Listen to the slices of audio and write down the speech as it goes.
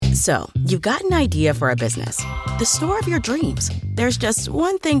So, you've got an idea for a business, the store of your dreams. There's just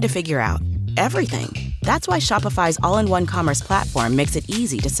one thing to figure out: everything. That's why Shopify's all-in-one commerce platform makes it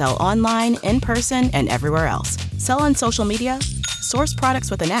easy to sell online, in person, and everywhere else. Sell on social media, source products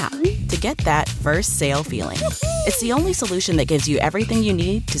with an app to get that first sale feeling. It's the only solution that gives you everything you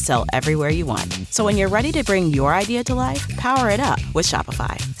need to sell everywhere you want. So when you're ready to bring your idea to life, power it up with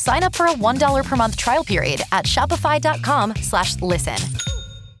Shopify. Sign up for a $1 per month trial period at shopify.com/listen.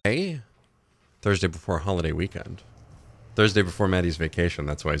 Hey, Thursday before holiday weekend. Thursday before Maddie's vacation.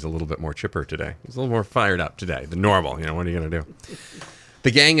 That's why he's a little bit more chipper today. He's a little more fired up today than normal. You know, what are you going to do? The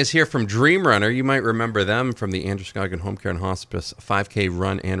gang is here from Dream Runner. You might remember them from the Androscoggin Home Care and Hospice 5K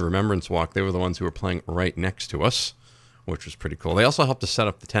Run and Remembrance Walk. They were the ones who were playing right next to us, which was pretty cool. They also helped us set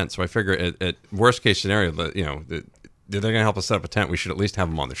up the tent. So I figure at worst case scenario, you know, they're going to help us set up a tent. We should at least have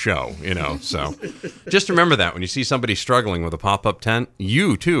them on the show, you know. So just remember that when you see somebody struggling with a pop-up tent,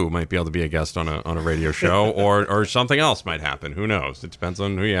 you too might be able to be a guest on a radio show, or something else might happen. Who knows? It depends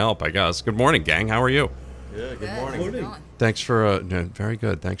on who you help, I guess. Good morning, gang. How are you? Yeah, good morning. Thanks for very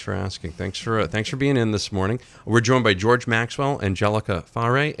good. Thanks for asking. Thanks for being in this morning. We're joined by George Maxwell, Angelica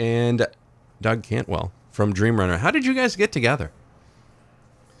Fare, and Doug Cantwell from Dream Runner. How did you guys get together?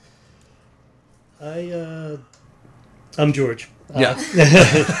 I'm George. Yeah.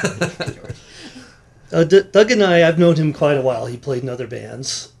 Doug and I've known him quite a while. He played in other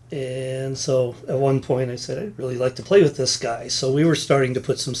bands. And so at one point I said, I'd really like to play with this guy. So we were starting to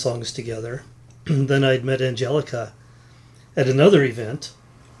put some songs together. Then I'd met Angelica at another event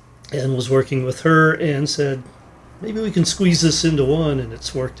and was working with her and said, maybe we can squeeze this into one, and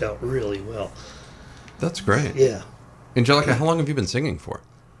it's worked out really well. That's great. Yeah. Angelica, how long have you been singing for?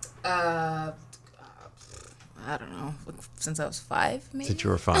 I don't know, since I was 5, maybe. Since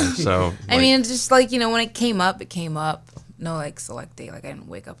you were 5, so... I mean, just like, you know, when it came up. No, like, select date. Like, I didn't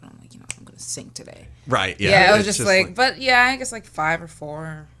wake up and I'm like, you know, I'm going to sing today. Right, yeah. Yeah, it was just like, but yeah, I guess like 5 or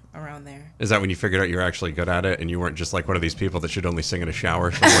 4, around there. Is that when you figured out you're actually good at it and you weren't just like one of these people that should only sing in a shower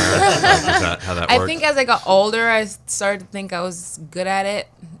somewhere? Is that how that works? I think as I got older, I started to think I was good at it.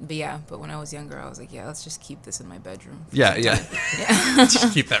 But when I was younger, I was like, yeah, let's just keep this in my bedroom. Yeah.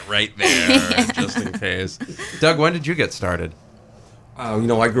 Just keep that right there, just in case. Doug, when did you get started?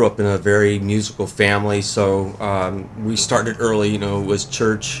 I grew up in a very musical family, so we started early. It was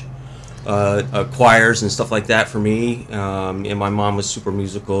church, choirs and stuff like that for me. And my mom was super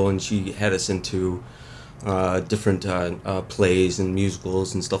musical, and she had us into different plays and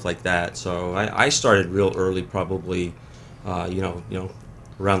musicals and stuff like that. So I started real early, probably,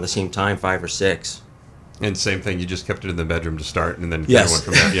 around the same time, 5 or 6. And same thing, you just kept it in the bedroom to start, and then yes. went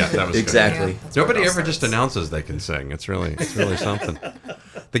from there. Yeah, that was exactly. Good. Nobody ever just announces they can sing. It's really something.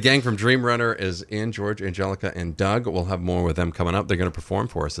 The gang from Dream Runner is in. George, Angelica, and Doug. We'll have more with them coming up. They're going to perform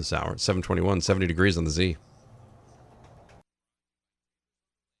for us this hour. 7:21, 70 degrees on the Z.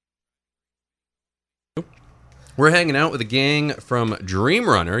 We're hanging out with the gang from Dream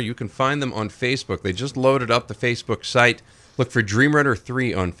Runner. You can find them on Facebook. They just loaded up the Facebook site. Look for Dream Runner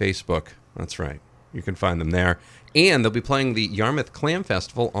 3 on Facebook. That's right. You can find them there. And they'll be playing the Yarmouth Clam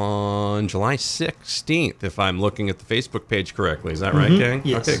Festival on July 16th, if I'm looking at the Facebook page correctly. Is that right, gang?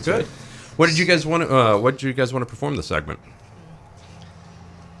 Yes. Okay, good. What did you guys want to perform this segment?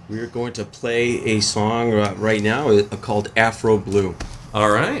 We're going to play a song right now called Afro Blue.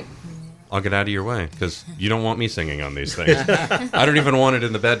 All right. I'll get out of your way, because you don't want me singing on these things. I don't even want it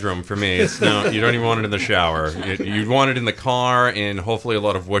in the bedroom for me. No, you don't even want it in the shower. You'd want it in the car, and hopefully a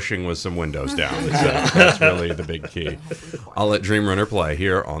lot of whooshing with some windows down. So that's really the big key. I'll let Dream Runner play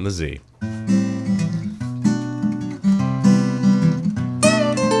here on the Z.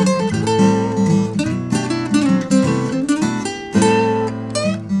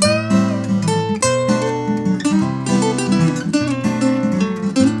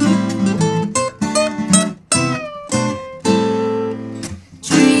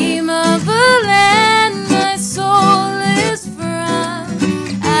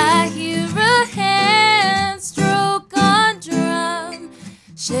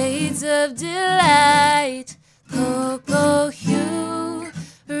 of delight, cocoa hue,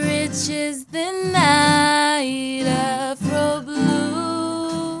 rich is the night, Afro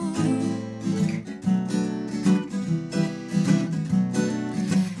blue.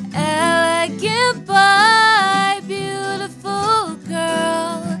 Elegant boy, beautiful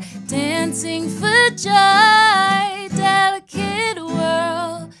girl, dancing for joy, delicate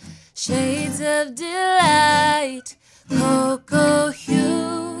whirl, shades of delight, cocoa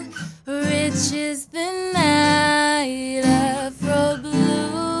hue, rich is the night, Afro blue.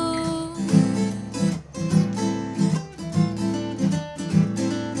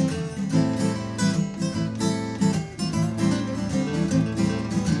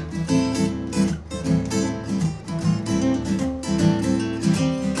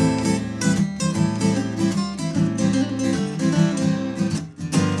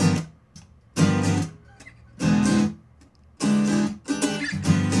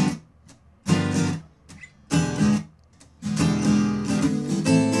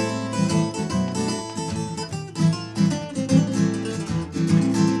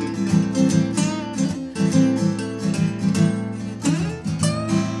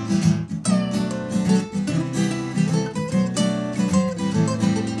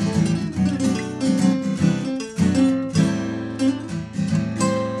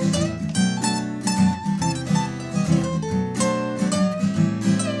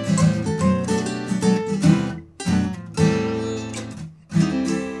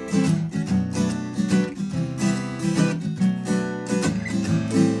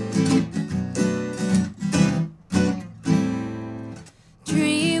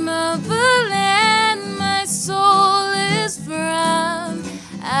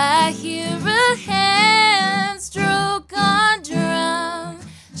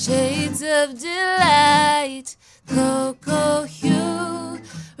 shades of delight, cocoa hue,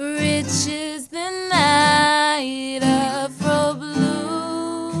 rich is the night, afro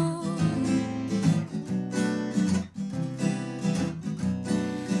blue.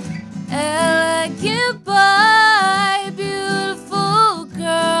 Elegant boy, beautiful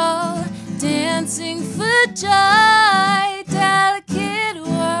girl, dancing for joy, delicate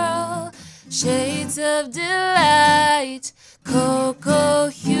whirl, shades of delight, cocoa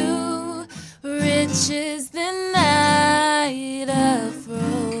hue, rich is the night,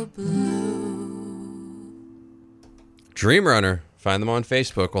 afro blue. Dream Runner. Find them on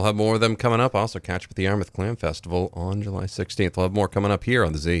Facebook. We'll have more of them coming up. Also, catch up at the Yarmouth Clam Festival on July 16th. We'll have more coming up here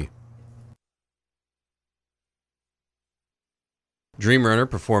on the Z. Dream Runner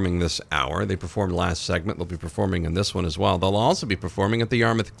performing this hour. They performed last segment. They'll be performing in this one as well. They'll also be performing at the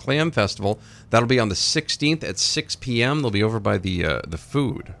Yarmouth Clam Festival. That'll be on the 16th at 6 p.m. They'll be over by the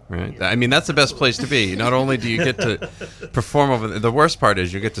food, right? I mean, that's the best place to be. Not only do you get to perform over the worst part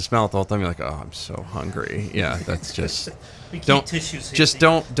is you get to smell it the whole time. You're like, oh, I'm so hungry. Yeah, that's just... Don't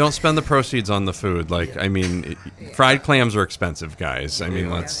spend the proceeds on the food. Like, I mean, fried clams are expensive, guys. I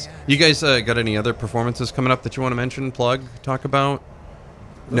mean, let's... You guys got any other performances coming up that you want to mention, plug, talk about?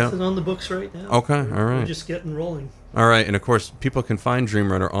 Nothing on the books right now. Okay, all right. We're just getting rolling. All right, and of course, people can find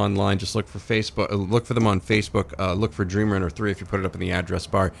Dream Runner online. Just look for Facebook. Look for them on Facebook. Look for Dream Runner 3 if you put it up in the address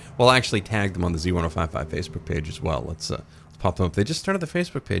bar. We'll actually tag them on the Z1055 Facebook page as well. Let's pop them up. They just started the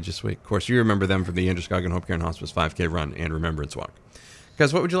Facebook page this week. Of course, you remember them from the Androscoggin Hope Care and Hospice 5K Run and Remembrance Walk.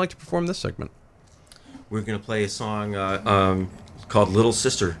 Guys, what would you like to perform this segment? We're going to play a song called Little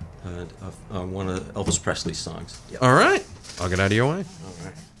Sister, one of Elvis Presley's songs. Yep. All right. I'll get out of your way. All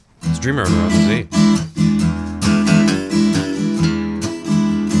right. It's Dream Runner on the Z.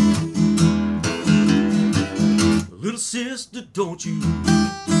 Little sister, don't you?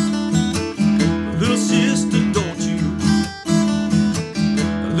 Little sister, don't you?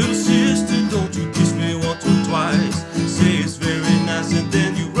 Little sister, don't you kiss me once or twice? Say it's very nice and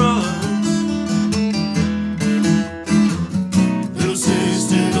then you run. Little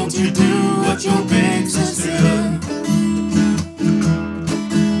sister, don't you do what your big sister does?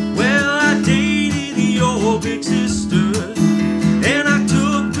 Well, I dated your big sister and I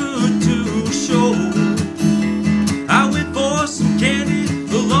took her to a show. I went for some candy,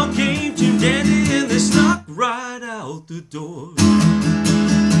 along came Jim Dandy, and they snuck right out the door.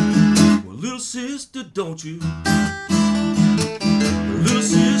 Well, little sister, don't you? Little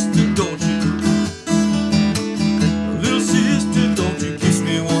sister, don't you? Little sister, don't you kiss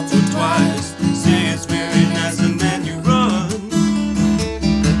me once or twice? Say it's very nice and then you run.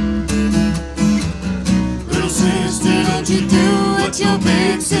 Little sister, don't you do what your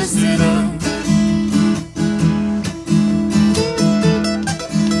big sister does?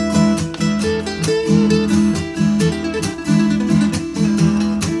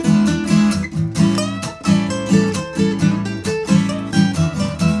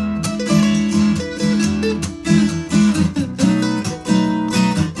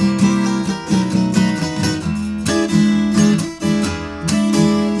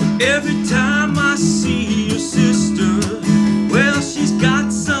 Every time I see your sister, well, she's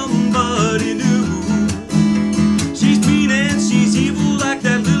got somebody new. She's mean and she's evil like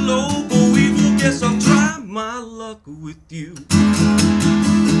that little old Bo Evil. Guess I'll try my luck with you.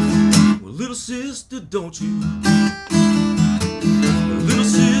 Well, little sister, don't you? Little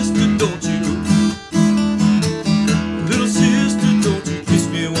sister, don't you? Little sister, don't you kiss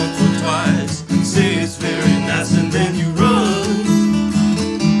me once or twice? Say it's very nice and then you run.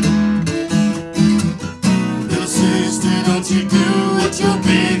 Don't you do what your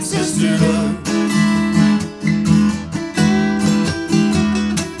big sister does?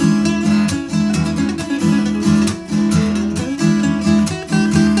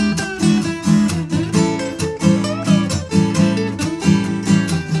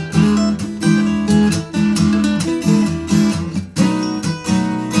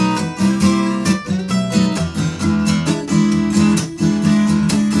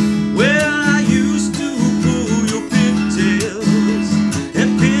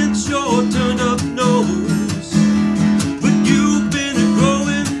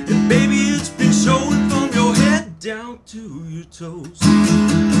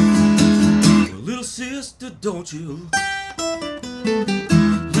 Little sister, don't you?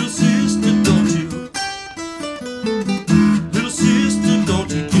 Little sister, don't you? Little sister, don't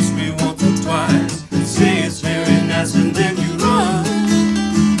you kiss me once or twice? Say it's very nice and then you run.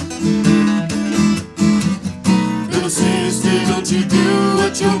 Little sister, don't you do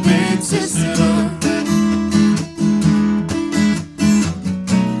what your big sister does?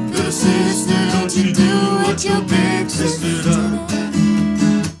 Little sister, don't you do what your big sister does.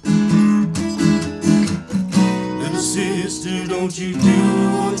 Little sister, don't you do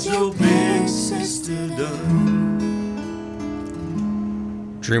what your big sister does.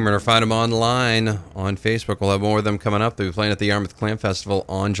 Dream Runner, find them online on Facebook. We'll have more of them coming up. They'll be playing at the Yarmouth Clam Festival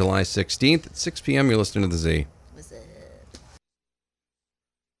on July 16th at 6 p.m. You're listening to The Z.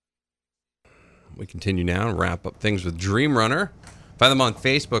 We continue now and wrap up things with Dream Runner. Find them on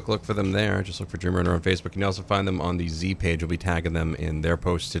Facebook. Look for them there. Just look for Dream Runner on Facebook. You can also find them on the Z page. We'll be tagging them in their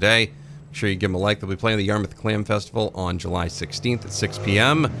posts today. Make sure you give them a like. They'll be playing the Yarmouth Clam Festival on July 16th at 6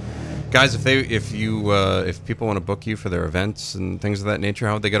 p.m. Guys, if people want to book you for their events and things of that nature,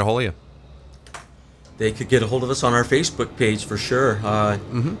 how would they get a hold of you? They could get a hold of us on our Facebook page for sure.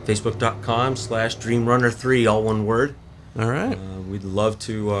 Facebook.com/DreamRunner3, all one word. All right. We'd love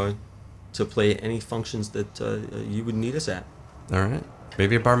to play any functions that you would need us at. All right.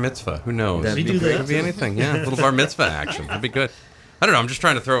 Maybe a bar mitzvah. Who knows? We do that. Could be anything. Yeah, a little bar mitzvah action. That'd be good. I don't know. I'm just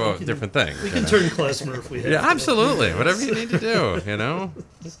trying to throw out different things. We can turn klezmer if we have to. Yeah, absolutely. Whatever you need to do,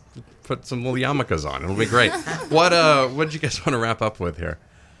 Just put some little yarmulkes on. It'll be great. What did you guys want to wrap up with here?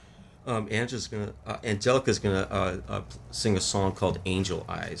 Angelica's gonna sing a song called Angel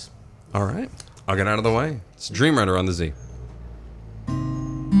Eyes. All right. I'll get out of the way. It's Dream Runner on the Z.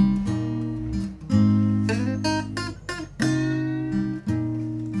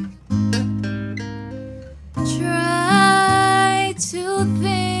 Try to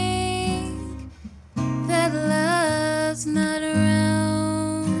think that love's not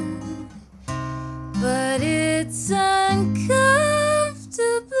around, but it's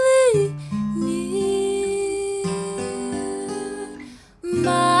uncomfortably near.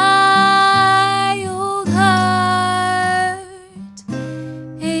 My old heart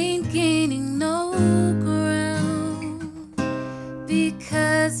ain't gaining no ground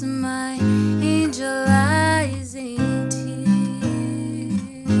because my angel eyes ain't here.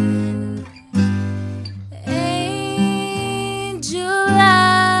 Angel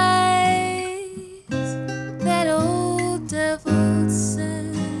eyes, that old devil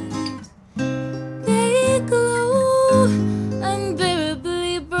sent, they glow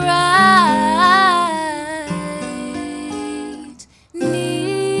unbearably bright.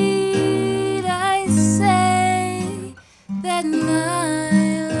 Need I say that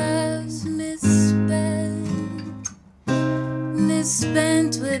my love's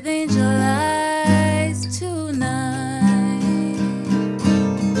misspent with angel eyes tonight?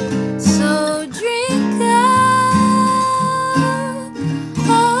 So drink up,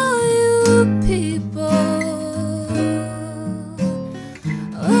 all you people.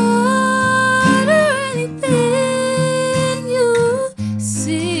 Order anything you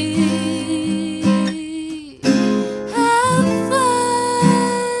see. Have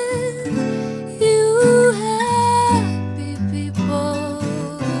fun, you happy people.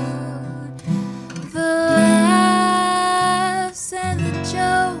 The laughs and the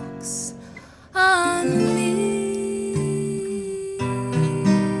jokes on me.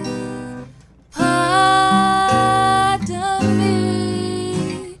 Pardon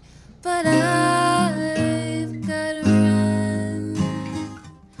me, but I've gotta run.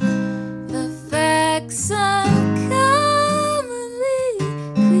 The facts uncommonly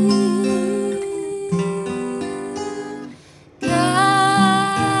clear.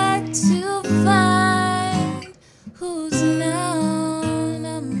 Got to find who's now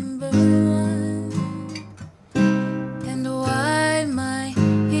number one, and why my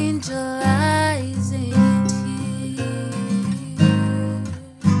angel eyes ain't here.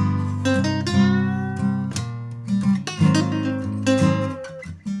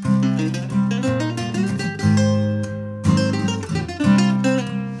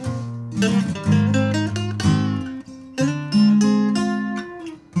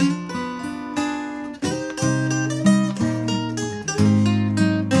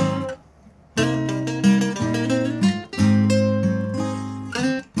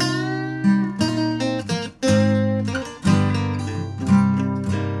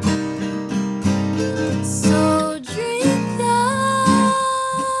 So drink up,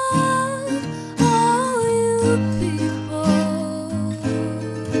 all you people.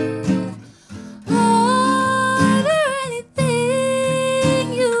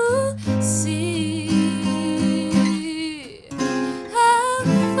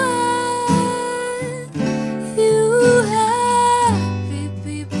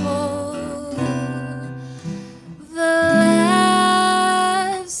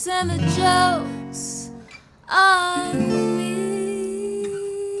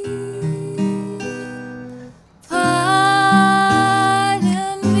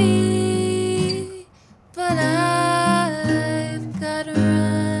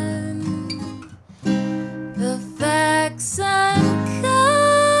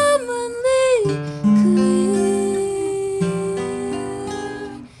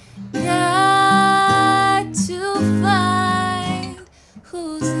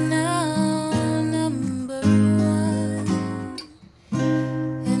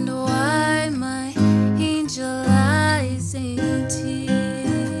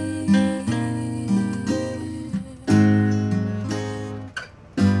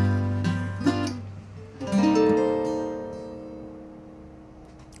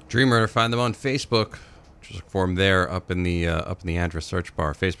 Dream Runner, find them on Facebook. Just look for them there up in the address search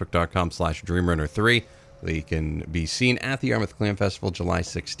bar, facebook.com/DreamRunner3. They can be seen at the Yarmouth Clam Festival July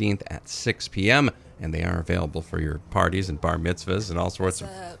 16th at 6 p.m. And they are available for your parties and bar mitzvahs and all sorts of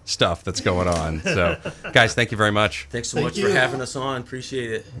stuff that's going on. So, guys, thank you very much. Thanks so much for having us on.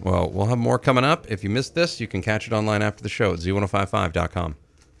 Appreciate it. Well, we'll have more coming up. If you missed this, you can catch it online after the show at z1055.com.